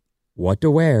eat, what to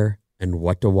wear, and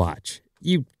what to watch.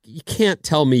 You can't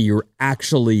tell me you're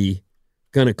actually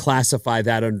going to classify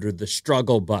that under the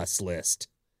struggle bus list.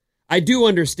 I do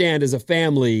understand as a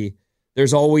family,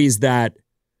 there's always that,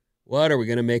 what are we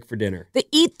going to make for dinner? The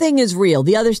eat thing is real.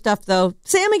 The other stuff, though,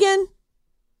 Sam again,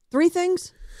 3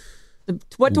 things.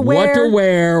 What to wear. What to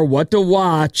wear, what to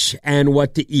watch, and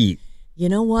what to eat. You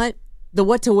know what? The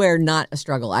what to wear, not a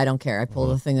struggle. I don't care. I pull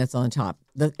the thing that's on top.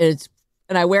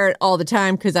 And I wear it all the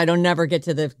time because I don't never get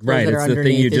to the clothes Right, that are it's the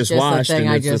underneath. thing you just washed, the thing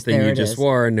and I it's the thing there you it just is.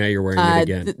 wore, and now you're wearing it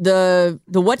again. The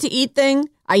what to eat thing,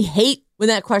 I hate when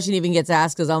that question even gets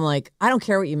asked because I'm like, I don't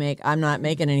care what you make. I'm not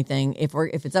making anything. If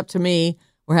it's up to me,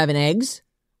 we're having eggs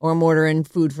or I'm ordering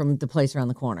food from the place around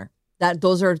the corner.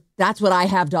 That's what I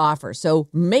have to offer. So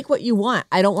make what you want.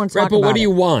 I don't want to talk about it. But what do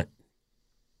you want?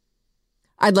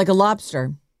 I'd like a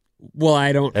lobster. Well,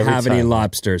 I don't Every have any time.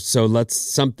 lobsters, so let's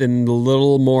something a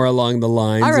little more along the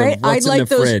lines All right, of what's I'd like in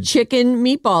the those fridge. chicken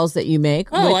meatballs that you make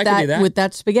Oh, I with can do that. with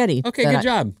that spaghetti. Okay, good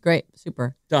job. Great,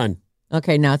 super. Done.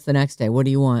 Okay, now it's the next day. What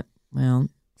do you want? Well,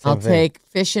 I'll thing. take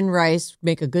fish and rice,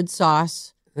 make a good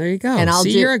sauce, There you go. and I'll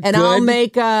See, you're a good I'll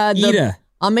make eater.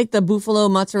 I'll make the buffalo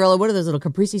mozzarella. What are those little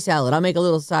caprese salad? I'll make a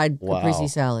little side Wow. caprese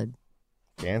salad.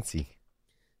 Fancy.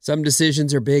 Some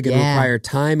decisions are big and Yeah. require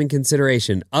time and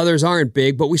consideration. Others aren't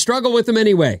big, but we struggle with them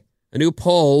anyway. A new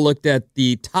poll looked at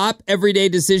the top everyday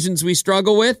decisions we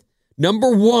struggle with. Number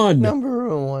one.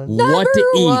 Number one. What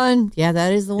to eat. One. Yeah,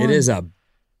 that is the one. It is a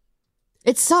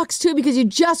It sucks too because you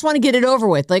just want to get it over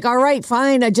with. Like, all right,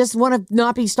 fine. I just want to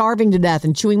not be starving to death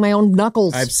and chewing my own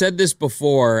knuckles. I've said this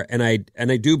before, and I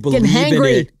do believe in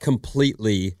hangry. it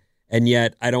completely, and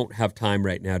yet I don't have time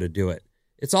right now to do it.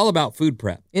 It's all about food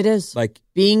prep. It is. Like,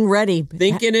 being ready.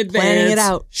 think in advance, Planning it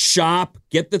out. shop,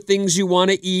 get the things you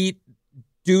want to eat,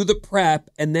 do the prep,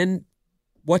 and then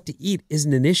what to eat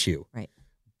isn't an issue. Right.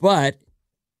 But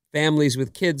families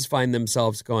with kids find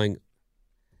themselves going,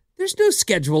 There's no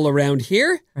schedule around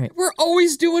here. Right. We're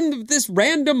always doing this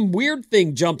random weird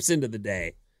thing jumps into the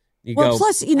day. You go,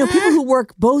 plus, people who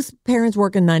work, both parents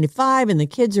work in 9 to 5, and the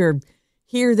kids are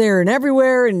here, there, and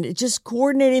everywhere, and just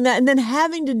coordinating that, and then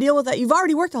having to deal with that. You've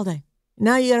already worked all day.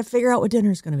 Now you got to figure out what dinner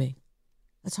is going to be.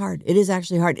 That's hard. It is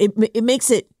actually hard. It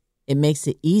makes it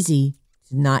easy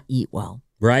to not eat well.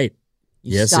 Right.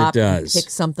 You yes, stop, it does. Pick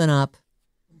something up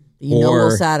that you know will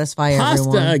satisfy pasta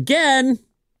everyone. Again.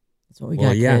 That's what we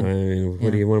got. Yeah. I mean,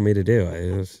 what do you want me to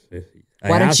do?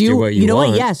 Why don't you? What you know want.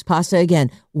 What? Yes, pasta again.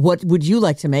 What would you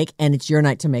like to make? And it's your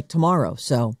night to make tomorrow.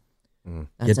 So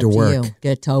that's get to work.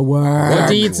 Get to work. What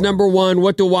to eat's number one.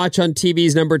 What to watch on TV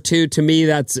is number two. To me,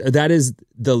 that is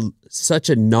such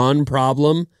a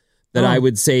non-problem that I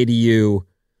would say to you,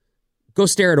 go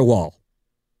stare at a wall.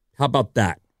 How about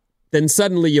that? Then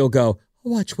suddenly you'll go,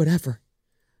 I'll watch whatever.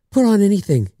 Put on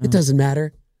anything. It doesn't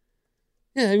matter.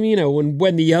 Yeah, I mean,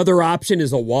 when the other option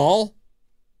is a wall.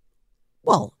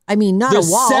 Well, I mean, not a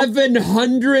wall.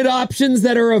 700 options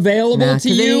that are available to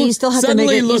you still have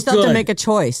to make a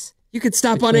choice. You could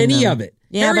stop on any of it.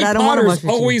 Yeah, Harry but I don't Potter's want to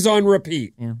watch always on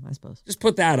repeat. Yeah, I suppose. Just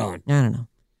put that on. I don't know.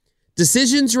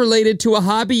 Decisions related to a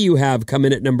hobby you have come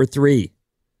in at number 3.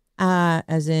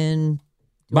 As in?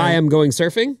 I'm going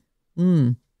surfing?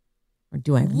 Or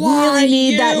do I really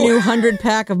need that new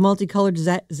 100-pack of multicolored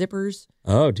zippers?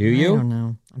 Oh, do you? I don't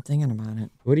know. I'm thinking about it.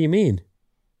 What do you mean?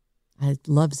 I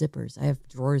love zippers. I have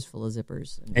drawers full of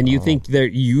zippers. And you think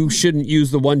that you shouldn't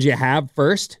use the ones you have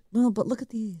first? Well, but look at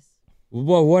these.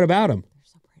 Well, what about them? They're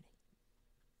so pretty.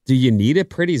 Do you need a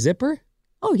pretty zipper?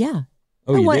 Oh, yeah.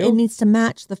 Oh, you do? It needs to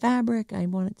match the fabric. I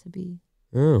want it to be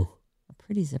a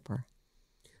pretty zipper.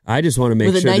 I just want to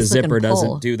make sure the zipper pull.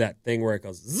 doesn't do that thing where it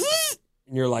goes zzz,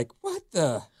 and you're like, what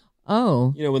the?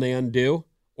 Oh. You know, when they undo?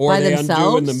 Or By they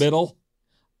themselves? undo in the middle?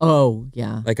 Oh,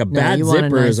 yeah. Like a bad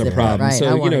zipper is a problem. Right.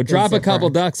 So, drop a couple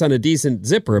ducks on a decent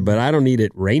zipper, but I don't need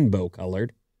it rainbow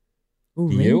colored. Ooh,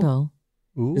 do rainbow.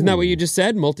 You? Isn't that what you just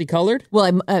said? Multicolored?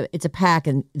 Well, it's a pack,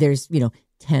 and there's,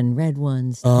 10 red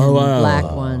ones, 10 black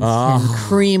ones, 10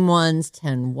 cream ones,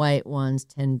 10 white ones,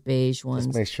 10 beige ones.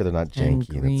 Just make sure they're not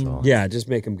janky. That's all. Yeah, just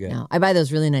make them good. No, I buy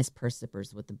those really nice purse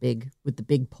zippers with the big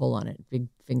pull on it, big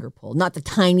finger pull, not the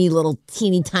tiny little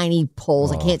teeny tiny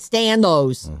pulls. I can't stand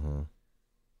those.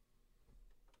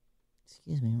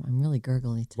 Excuse me, I'm really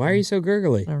gurgly today. Why are you so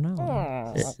gurgly? I don't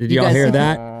know. Did y'all hear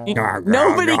that?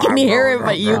 Nobody can hear it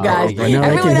but you guys.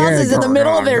 Everyone else is in the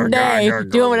middle of their day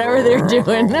doing whatever they're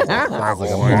doing. He's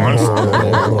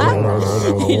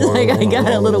like, I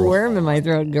got a little worm in my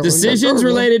throat. Decisions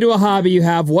related to a hobby you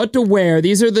have, what to wear.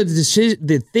 These are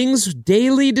the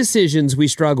daily decisions we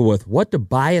struggle with. What to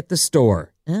buy at the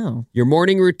store. Oh. Your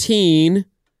morning routine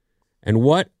and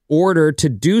what order to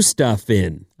do stuff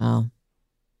in. Oh.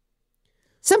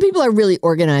 Some people are really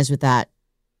organized with that,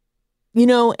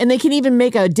 and they can even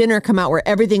make a dinner come out where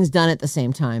everything's done at the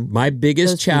same time. My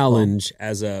biggest challenge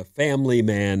as a family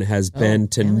man has been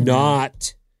to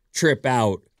not trip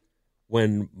out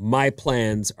when my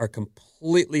plans are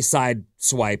completely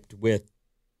sideswiped with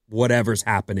whatever's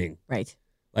happening. Right.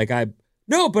 Like I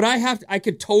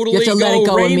could totally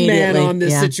go Rain Man on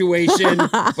this situation,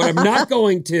 but I'm not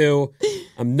going to.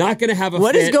 I'm not going to have a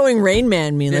What fit. does going Rain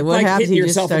Man mean? Like, what happens? Hitting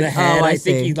yourself in the head. I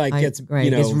think he gets,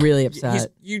 he's really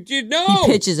upset. You did know. He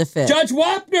pitches a fit. Judge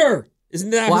Wapner. Isn't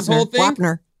that his whole thing?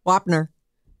 Wapner.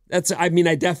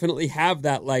 I definitely have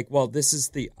that. Like, well, this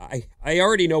is I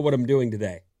already know what I'm doing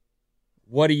today.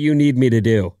 What do you need me to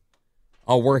do?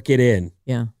 I'll work it in.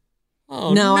 Yeah.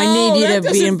 Oh, no, I need you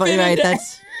to be in. Right.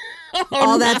 That's.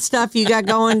 All that stuff you got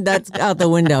going, that's out the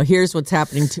window. Here's what's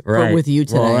happening with you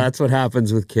today. Well, that's what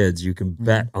happens with kids. You can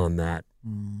bet on that.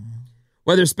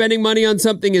 Whether spending money on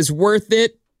something is worth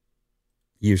it,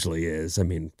 usually is. I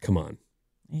mean, come on.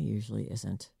 It usually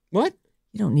isn't. What?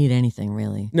 You don't need anything,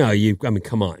 really. No,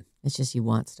 come on. It's just you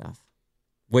want stuff.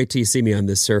 Wait till you see me on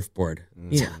this surfboard.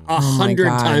 Yeah. 100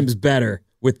 times better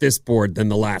with this board than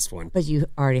the last one. But you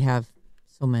already have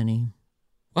so many.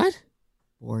 What?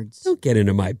 Boards. Don't get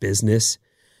into my business.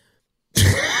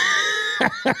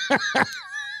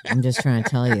 I'm just trying to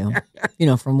tell you.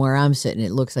 From where I'm sitting,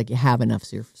 it looks like you have enough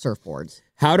surfboards.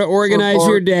 How to organize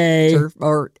your day,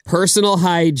 personal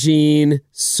hygiene,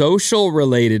 social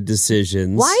related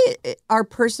decisions. Why are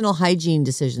personal hygiene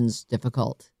decisions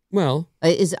difficult? Well,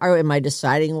 am I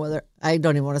deciding whether I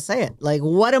don't even want to say it? Like,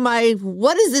 what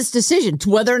is this decision?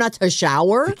 Whether or not to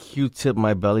shower? The Q-tip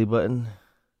my belly button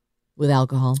with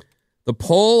alcohol. The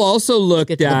poll also looked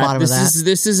at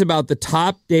this is about the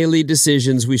top daily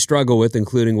decisions we struggle with,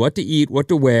 including what to eat, what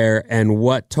to wear, and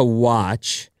what to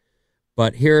watch.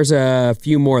 But here's a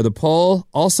few more. The poll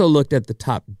also looked at the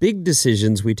top big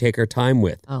decisions we take our time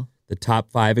with. Oh. The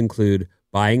top 5 include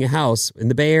buying a house. In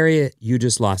the Bay Area, you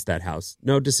just lost that house.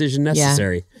 No decision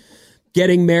necessary. Yeah.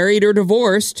 Getting married or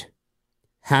divorced.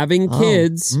 Having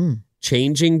kids.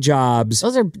 Changing jobs.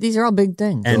 These are all big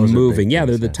things. And moving. Yeah,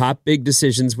 they're the top big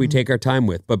decisions we take our time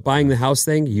with. But buying the house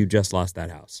thing, you just lost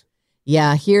that house.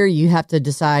 Yeah, here you have to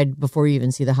decide before you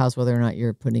even see the house whether or not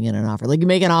you're putting in an offer. Like you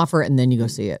make an offer and then you go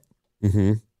see it.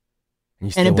 Mm-hmm.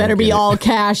 And it better be all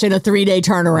cash and a 3-day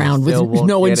turnaround with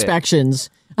no inspections.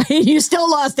 You still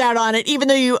lost out on it, even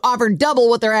though you offered double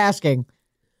what they're asking.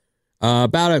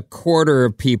 About a quarter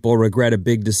of people regret a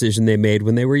big decision they made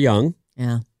when they were young.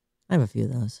 Yeah, I have a few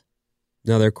of those.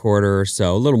 Another quarter or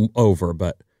so, a little over,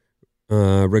 but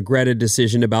regret a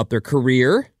decision about their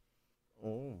career.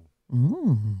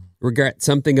 Regret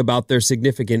something about their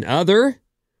significant other,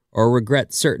 or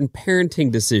regret certain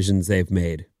parenting decisions they've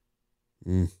made.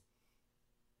 We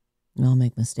all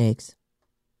make mistakes.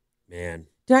 Man.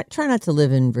 Try not to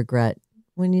live in regret.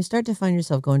 When you start to find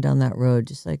yourself going down that road,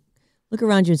 just like look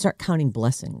around you and start counting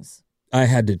blessings. I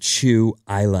had to chew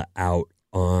Isla out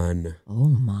on... Oh,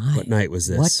 my. What night was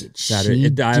this? What did Saturday. she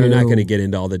do? I'm not going to get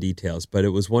into all the details, but it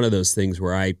was one of those things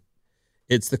where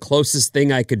it's the closest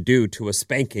thing I could do to a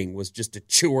spanking was just to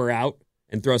chew her out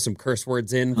and throw some curse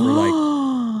words in for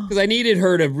because I needed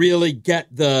her to really get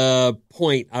the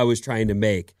point I was trying to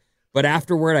make. But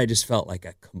afterward, I just felt like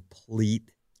a complete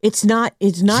It's not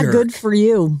jerk. good for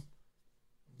you.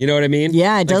 You know what I mean?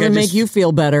 Yeah, it doesn't make you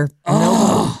feel better.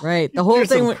 Oh. No, right. The whole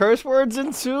thing. Some curse words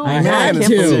in too. I had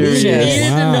to. She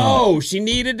needed to know. She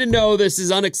needed to know this is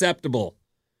unacceptable.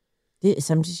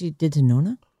 Something she did to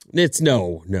Nona? It's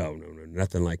no,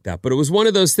 nothing like that. But it was one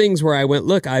of those things where I went,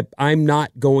 look, I'm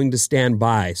not going to stand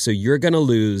by. So you're going to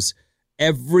lose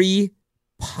every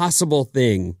possible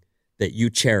thing that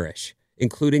you cherish,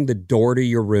 including the door to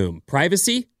your room.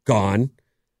 Privacy, gone.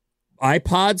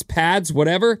 iPods, pads,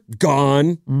 whatever,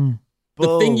 gone.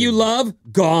 The thing you love,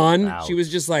 gone. Ouch. She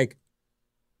was just like,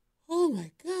 oh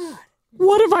my God.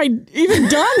 What have I even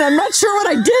done? I'm not sure what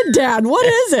I did, Dad. What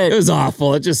is it? It was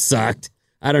awful. It just sucked.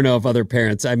 I don't know if other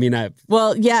parents,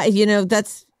 Well, yeah,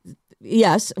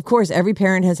 yes, of course, every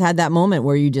parent has had that moment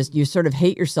where you sort of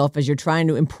hate yourself as you're trying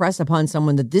to impress upon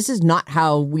someone that this is not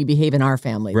how we behave in our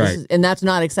family. Right. And that's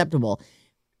not acceptable.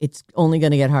 It's only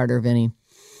going to get harder, Vinny.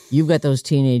 You've got those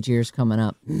teenage years coming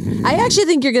up. I actually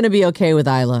think you're going to be okay with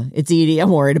Isla. It's Edie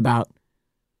I'm worried about.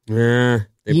 Yeah,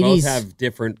 they Edie's, both have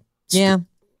different. They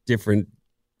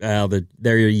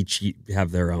each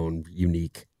have their own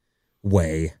unique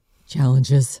way.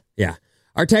 Challenges. Yeah.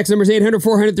 Our text number is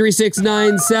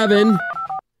 800-400-3697.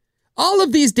 All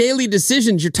of these daily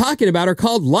decisions you're talking about are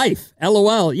called life.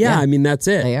 LOL. Yeah, I mean, that's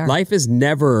it. They are. Life is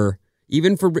never,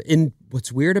 even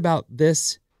what's weird about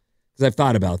this, because I've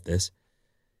thought about this,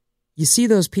 you see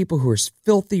those people who are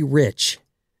filthy rich,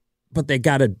 but they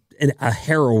got a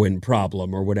heroin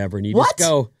problem or whatever, and you just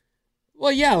go,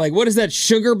 well, yeah, like what is that,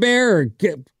 Sugar Bear or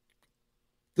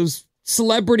those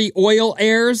celebrity oil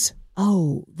heirs?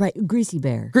 Oh, right, Greasy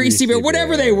Bear. Greasy Bear,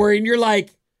 whatever they were, and you're like,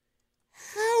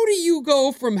 how do you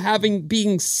go from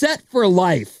being set for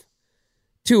life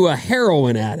to a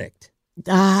heroin addict?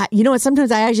 You know what?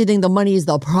 Sometimes I actually think the money is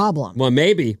the problem. Well,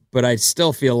 maybe, but I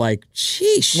still feel like,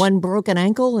 sheesh. One broken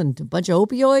ankle and a bunch of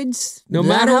opioids. No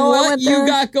matter what you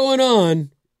got going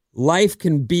on, life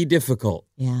can be difficult.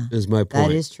 Yeah. Is my point.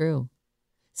 That is true.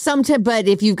 But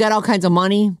if you've got all kinds of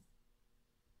money,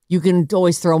 you can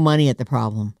always throw money at the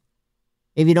problem.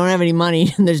 If you don't have any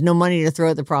money and there's no money to throw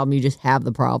at the problem, you just have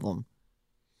the problem.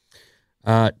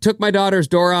 Took my daughter's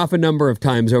door off a number of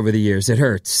times over the years. It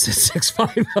hurts.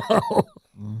 650.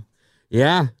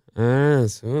 Yeah,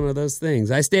 it's one of those things.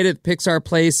 I stayed at Pixar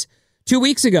Place 2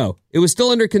 weeks ago. It was still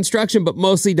under construction, but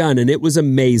mostly done, and it was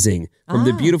amazing. From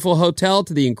the beautiful hotel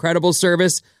to the incredible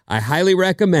service, I highly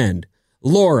recommend.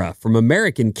 Laura from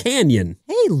American Canyon.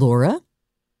 Hey, Laura.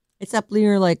 It's up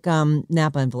near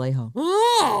Napa and Vallejo.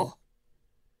 Oh!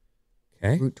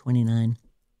 Okay. Route 29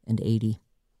 and 80.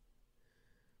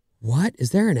 What? Is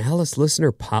there an Alice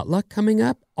listener potluck coming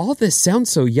up? All this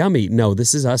sounds so yummy. No,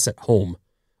 this is us at home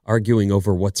arguing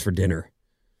over what's for dinner.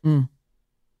 I'm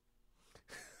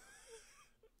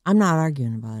not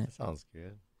arguing about it. Sounds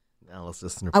good. Alice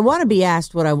listener. I want to be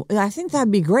asked what I think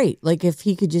that'd be great. Like if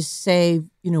he could just say,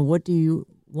 what do you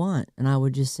want? And I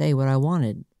would just say what I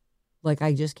wanted. Like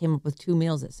I just came up with 2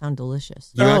 meals that sound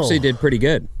delicious. You actually did pretty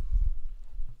good.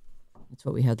 That's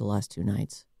what we had the last 2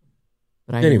 nights.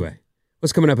 But anyway,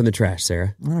 What's coming up in the trash,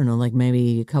 Sarah? I don't know, like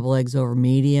maybe a couple eggs over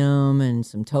medium and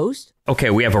some toast.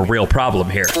 Okay, we have a real problem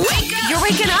here. You're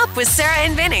waking up with Sarah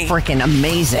and Vinny. Freaking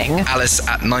amazing. Alice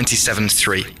at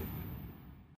 97.3.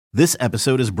 This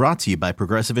episode is brought to you by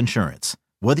Progressive Insurance.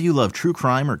 Whether you love true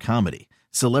crime or comedy,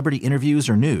 celebrity interviews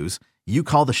or news, you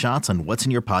call the shots on what's in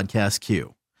your podcast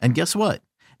queue. And guess what?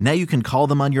 Now you can call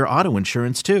them on your auto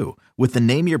insurance too with the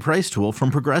Name Your Price tool from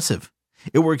Progressive.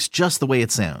 It works just the way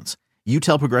it sounds. You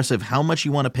tell Progressive how much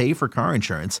you want to pay for car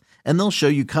insurance, and they'll show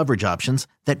you coverage options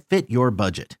that fit your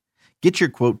budget. Get your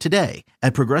quote today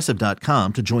at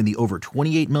Progressive.com to join the over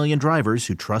 28 million drivers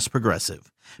who trust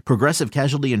Progressive. Progressive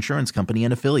Casualty Insurance Company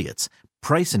and Affiliates.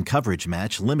 Price and coverage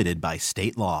match limited by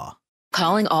state law.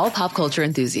 Calling all pop culture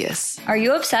enthusiasts. Are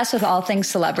you obsessed with all things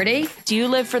celebrity? Do you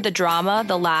live for the drama,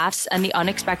 the laughs, and the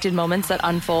unexpected moments that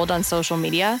unfold on social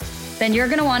media? Then you're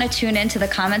going to want to tune in to the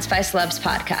Comments by Celebs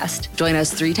podcast. Join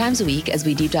us 3 times a week as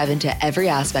we deep dive into every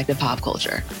aspect of pop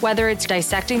culture. Whether it's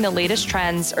dissecting the latest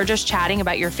trends or just chatting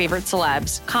about your favorite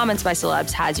celebs, Comments by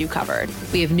Celebs has you covered.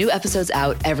 We have new episodes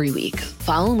out every week.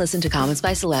 Follow and listen to Comments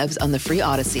by Celebs on the free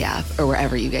Odyssey app or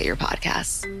wherever you get your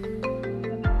podcasts.